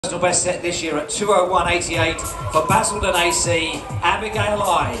Personal best set this year at 2:01.88 for Basildon AC, Abigail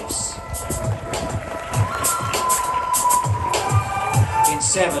Ives. In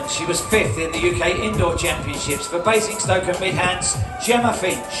 7, she was 5th in the UK Indoor Championships for Basingstoke and Midlands, Gemma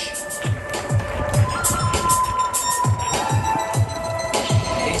Finch.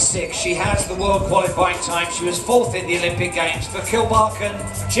 In 6, she has the world qualifying time. She was 4th in the Olympic Games for Kilbarcan,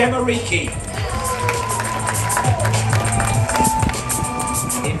 Gemma Reiki.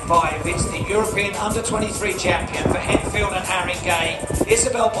 In 5, it's the European Under-23 champion for Enfield and Haringey,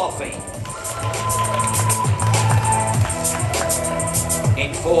 Isabel Boffey.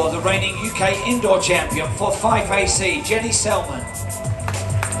 In 4, the reigning UK Indoor champion for Fife AC, Jenny Selman.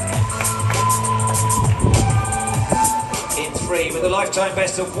 In 3, with a lifetime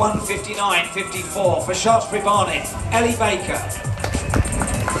best of 1:59.54 for Shaftesbury Barnet, Ellie Baker.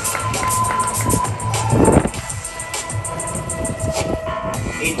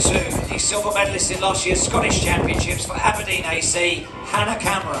 In 2, the silver medalist in last year's Scottish Championships for Aberdeen AC, Hannah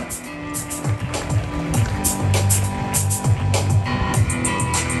Cameron.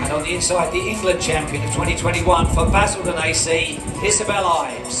 And on the inside, the England champion of 2021 for Basildon AC, Isabel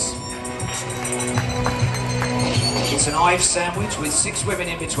Ives. It's an Ives sandwich with 6 women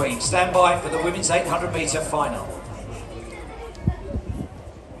in between. Stand by for the women's 800 metre final.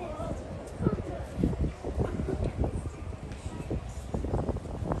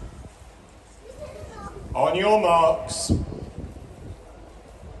 On your marks.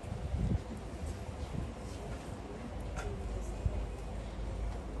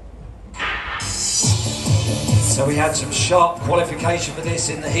 So we had some sharp qualification for this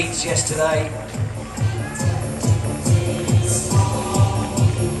in the heats yesterday.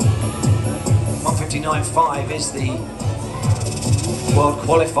 .159.5 is the world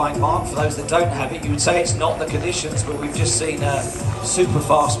qualifying mark. For those that don't have it, you would say it's not the conditions, but we've just seen a super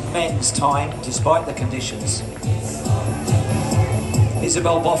fast men's time despite the conditions.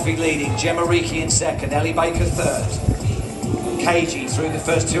 Isabel Boffey leading, Gemma Reiki in 2nd, Ellie Baker 3rd. KG through the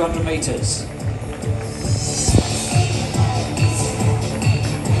first 200 metres.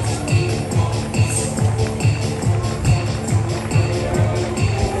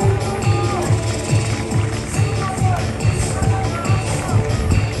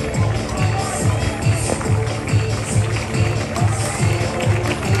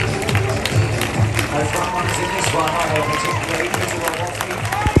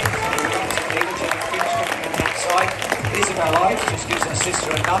 Isabel Ives just gives her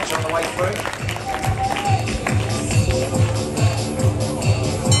sister a nudge on the way through.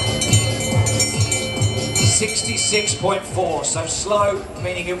 .66.4, so slow,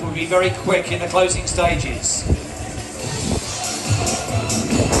 meaning it will be very quick in the closing stages.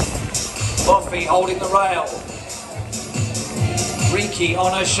 Boffey holding the rail. Reiki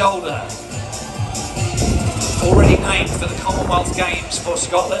on her shoulder. Already named for the Commonwealth Games for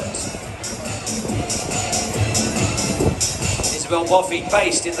Scotland. Isabel Boffey,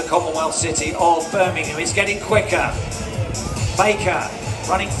 based in the Commonwealth city of Birmingham, is getting quicker. Baker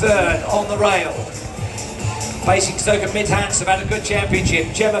running 3rd on the rail. Basingstoke and Midlands have had a good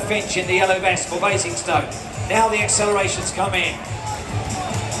championship. Gemma Finch in the yellow vest for Basingstoke. Now the accelerations come in.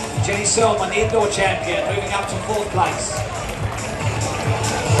 Jenny Selman, the indoor champion, moving up to 4th place.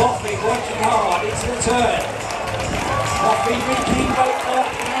 Boffey working hard into the turn. Boffey, Reiki, Baker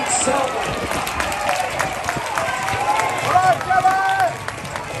and Selman.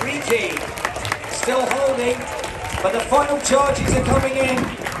 Reiki still holding, but the final charges are coming in.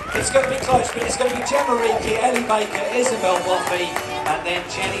 It's going to be close, but it's going to be Gemma Reiki, Ellie Baker, Isabel Boffey, and then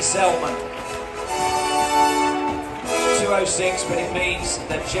Jenny Selman. 2:06, but it means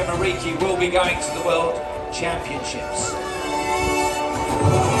that Gemma Reiki will be going to the World Championships.